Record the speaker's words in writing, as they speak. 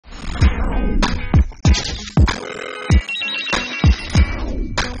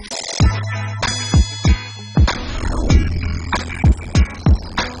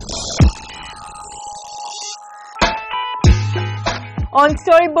On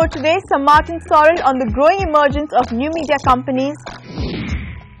Storyboard today, some Martin Sorrell on the growing emergence of new media companies,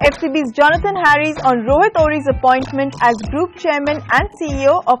 FCB's Jonathan Harries on Rohit Ori's appointment as Group Chairman and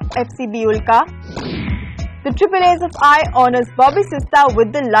CEO of FCB Ulka, the AAA's of I honours Bobby Sista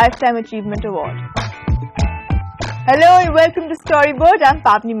with the Lifetime Achievement Award. Hello and welcome to Storyboard. I'm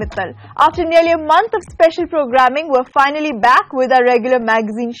Pavni Mittal. After nearly a month of special programming, we're finally back with our regular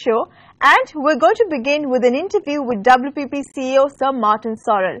magazine show, and we're going to begin with an interview with WPP CEO Sir Martin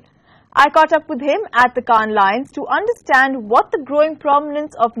Sorrell. I caught up with him at the Cannes Lions to understand what the growing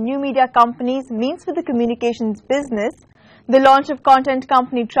prominence of new media companies means for the communications business, the launch of content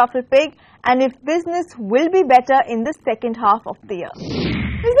company Trufflepig, and if business will be better in the second half of the year.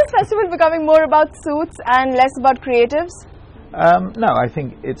 Is this festival becoming more about suits and less about creatives? No, I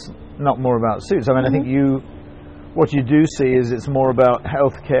think it's not more about suits. I mean, I think what you do see is it's more about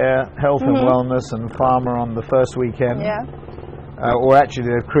healthcare, health and wellness and pharma on the first weekend. Yeah. Or actually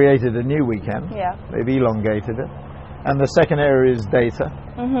they've created a new weekend. Yeah. They've elongated it. And the second area is data.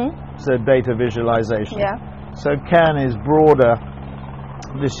 So data visualization. Yeah. So Cannes is broader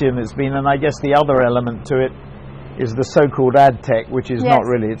this year than it's been, and I guess the other element to it is the so-called ad tech, which is not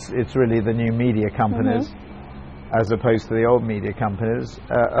really, it's really the new media companies, as opposed to the old media companies,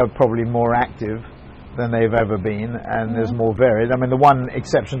 are probably more active than they've ever been, and there's more varied. I mean, the one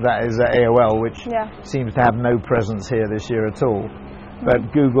exception to that is AOL, which seems to have no presence here this year at all.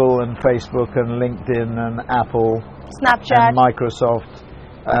 But Google and Facebook and LinkedIn and Apple, Snapchat, and Microsoft,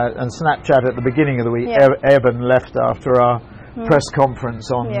 and Snapchat at the beginning of the week, Eben left after our press conference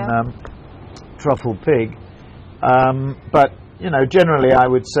on Trufflepig. But, you know, generally I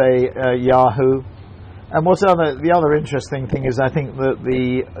would say Yahoo. And what's the other interesting thing is I think that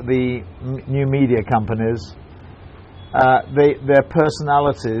the new media companies, their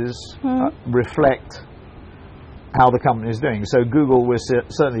personalities reflect how the company is doing. So Google, we're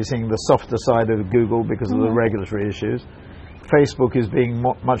certainly seeing the softer side of Google because of the regulatory issues. Facebook is being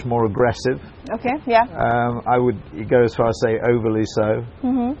much more aggressive. Okay, yeah. I would go as far as say overly so,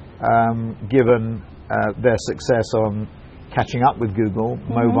 given their success on catching up with Google,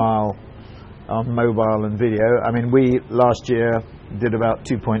 mobile and video. I mean, we last year did about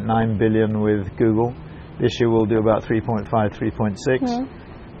 2.9 billion with Google. This year we'll do about 3.5, 3.6.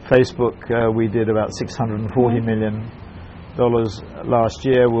 Facebook, we did about 640 million dollars last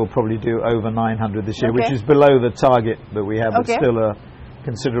year. We'll probably do over 900 this year, which is below the target that we have, but still a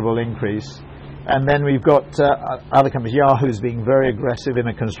considerable increase. And then we've got other companies. Yahoo's being very aggressive in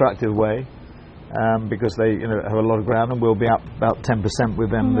a constructive way, because they have a lot of ground, and we'll be up about 10% with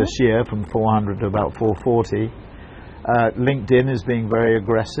them this year, from 400 to about 440. LinkedIn is being very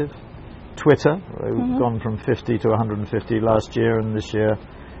aggressive. Twitter, we've gone from 50 to 150 last year, and this year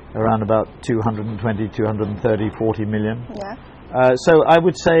around about 220, 230, 40 million. Yeah. So I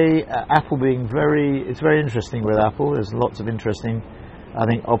would say Apple being it's very interesting with Apple. There's lots of interesting, I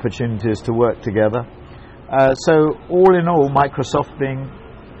think, opportunities to work together. So all in all, Microsoft being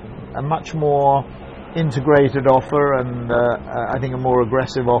a much more integrated offer, and I think a more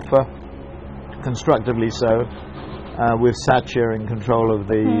aggressive offer, constructively so, with Satya in control of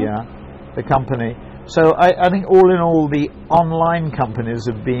the company. So I think all in all, the online companies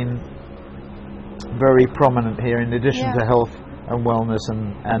have been very prominent here, in addition to health and wellness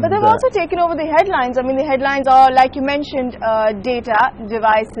and but they've also taken over the headlines. I mean, the headlines are, like you mentioned, data,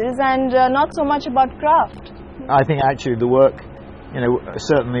 devices, and not so much about craft. I think actually the work,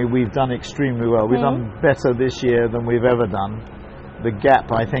 certainly we've done extremely well. We've done better this year than we've ever done. The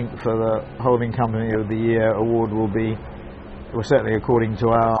gap, I think, for the Holding Company of the Year award will be, well, certainly according to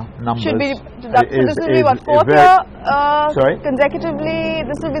our numbers. Should be, this will be what, fourth year consecutively?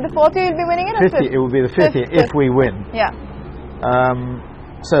 This will be the fourth year you'll be winning it? Fifth, it will be the fifth year if we win. Yeah.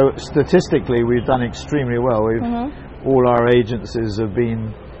 So statistically, we've done extremely well. All our agencies have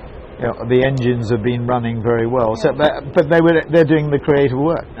been, the engines have been running very well. So, but they're doing the creative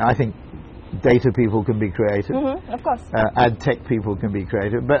work. I think data people can be creative. Of course. Ad tech people can be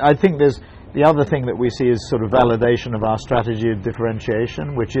creative. But I think there's the other thing that we see is sort of validation of our strategy of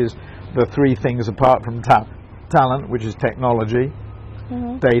differentiation, which is the three things apart from talent, which is technology,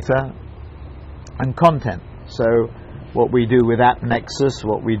 data, and content. So what we do with AppNexus,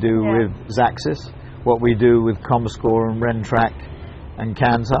 what we do with Xaxis, what we do with Comscore and Rentrack and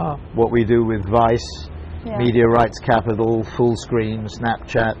Kantar, what we do with Vice, Media Rights Capital, Fullscreen,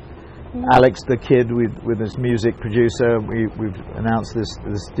 Snapchat, Alex the Kid with his music producer. We've announced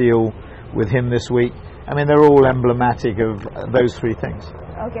this deal with him this week, I mean, they're all emblematic of those three things.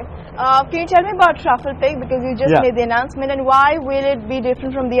 Okay. Can you tell me about Trufflepig, because you just made the announcement, and why will it be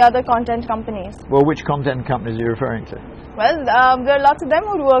different from the other content companies? Well, which content companies are you referring to? Well, there are lots of them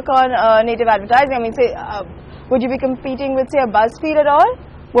who work on native advertising. I mean, say, would you be competing with, say, a BuzzFeed at all?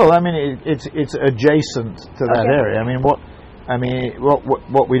 Well, I mean, it's adjacent to that area. I mean, what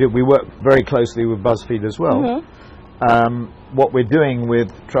we do, we work very closely with BuzzFeed as well. What we're doing with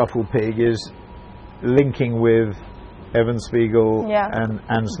Trufflepig is linking with Evan Spiegel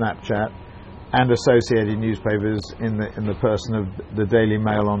and Snapchat and associated newspapers in the person of the Daily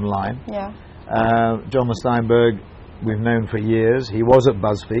Mail Online. John Steinberg, we've known for years. He was at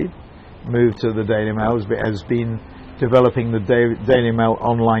BuzzFeed, moved to the Daily Mail, has been developing the Daily Mail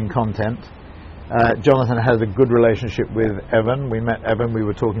online content. Jonathan has a good relationship with Evan. We met Evan. We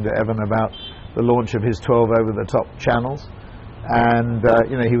were talking to Evan about the launch of his 12 over-the-top channels, and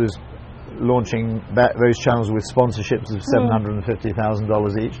he was launching those channels with sponsorships of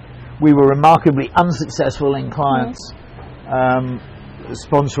 $750,000 each. We were remarkably unsuccessful in clients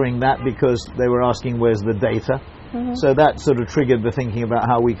sponsoring that because they were asking where's the data. So that sort of triggered the thinking about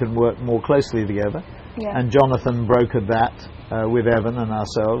how we can work more closely together. And Jonathan brokered that with Evan and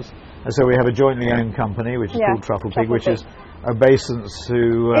ourselves. And so we have a jointly owned company which is called Trufflepig, which is obeisance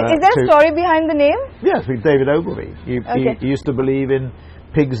to... is there a story behind the name? Yes, with David Ogilvy. He used to believe in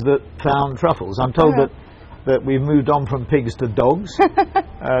pigs that found truffles. I'm told that we've moved on from pigs to dogs.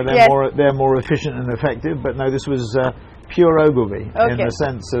 They're more efficient and effective, but no, this was pure Ogilvy in the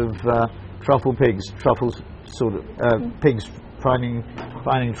sense of truffles sort of pigs finding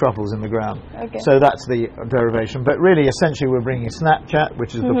truffles in the ground. So that's the derivation. But really, essentially, we're bringing Snapchat,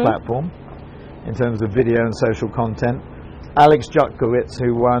 which is the platform in terms of video and social content. Alex Jutkowitz,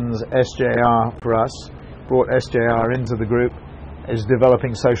 who runs SJR for us, brought SJR into the group, is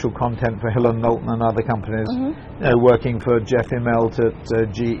developing social content for Hill & Knowlton and other companies, working for Jeff Immelt at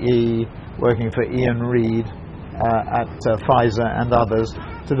GE, working for Ian Reid at Pfizer and others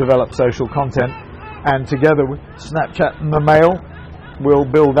to develop social content. And together with Snapchat and the Mail, we'll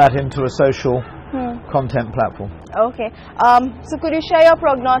build that into a social content platform. Okay. So could you share your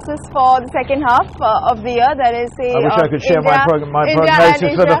prognosis for the second half of the year? That is, say, I wish I could share my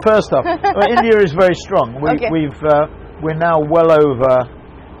prognosis for the first half. Well, India is very strong. We're now well over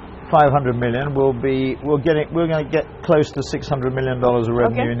 500 million. We're going to get close to $600 million of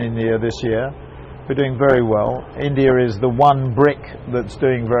revenue in India this year. We're doing very well. India is the one brick that's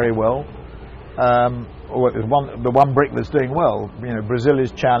doing very well. The one brick that's doing well. Brazil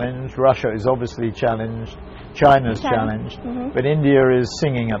is challenged. Russia is obviously challenged. China's challenged. But India is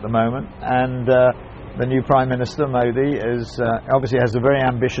singing at the moment. And the new Prime Minister, Modi, obviously has a very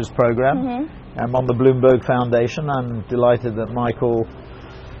ambitious program. I'm on the Bloomberg Foundation. I'm delighted that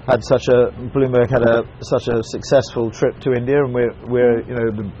Bloomberg had such a successful trip to India, and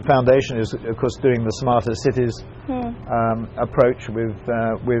the foundation is of course doing the Smarter Cities approach with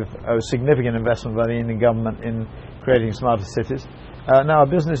a significant investment by the Indian government in creating smarter cities. Now our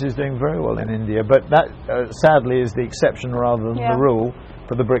business is doing very well in India, but that sadly is the exception rather than the rule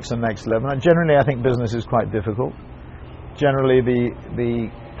for the BRICS and Next 11. And generally, I think business is quite difficult. Generally, the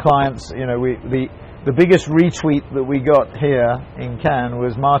clients, the biggest retweet that we got here in Cannes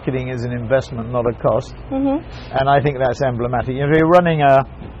was marketing is an investment, not a cost. And I think that's emblematic. If you're running a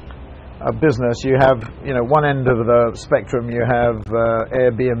business, you have, one end of the spectrum, you have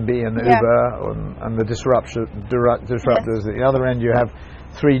Airbnb and Uber and the disruptors. At the other end, you have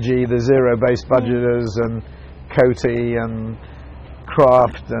 3G, the zero-based budgeters, and Coty and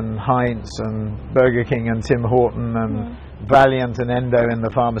Kraft and Heinz and Burger King and Tim Horton and Valiant and Endo in the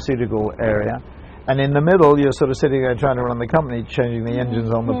pharmaceutical area. And in the middle, you're sort of sitting there trying to run the company, changing the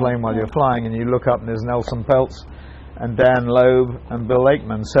engines on the plane while you're flying, and you look up and there's Nelson Peltz and Dan Loeb and Bill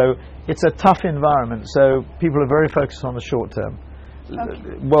Aikman. So it's a tough environment. So people are very focused on the short term.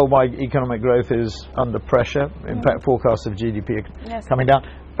 Worldwide economic growth is under pressure. In fact, forecasts of GDP are coming down.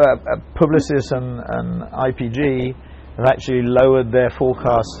 Publicis and IPG have actually lowered their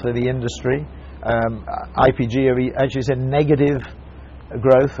forecasts for the industry. IPG have actually said negative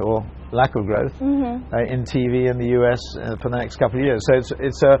growth or lack of growth in TV in the US for the next couple of years. So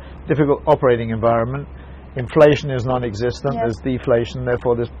it's a difficult operating environment. Inflation is non-existent. There's deflation.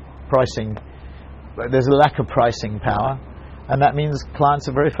 Therefore, there's a lack of pricing power, and that means clients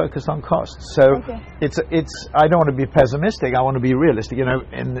are very focused on costs. So it's. I don't want to be pessimistic. I want to be realistic.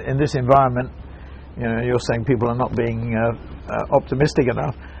 In this environment, you're saying people are not being optimistic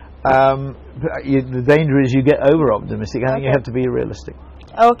enough. The danger is you get over-optimistic. I think you have to be realistic.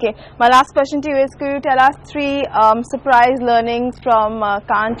 Okay. My last question to you is, could you tell us 3 surprise learnings from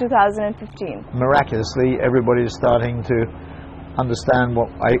Cannes 2015? Miraculously, everybody is starting to understand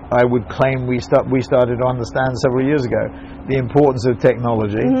what I would claim we started to understand several years ago: the importance of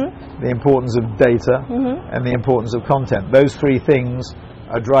technology, the importance of data, and the importance of content. Those 3 things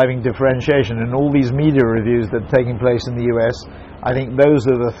are driving differentiation. And all these media reviews that are taking place in the US, I think those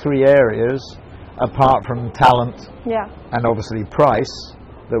are the 3 areas, apart from talent and obviously price,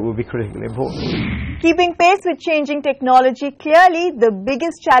 that will be critically important. Keeping pace with changing technology, clearly the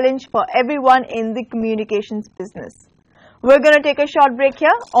biggest challenge for everyone in the communications business. We're going to take a short break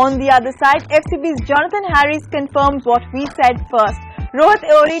here. On the other side, FCB's Jonathan Harries confirms what we said first: Rohit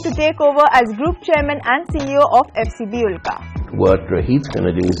Ohri to take over as Group Chairman and CEO of FCB Ulka. What Rohit's going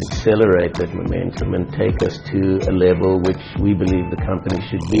to do is accelerate that momentum and take us to a level which we believe the company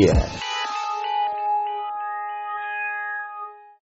should be at.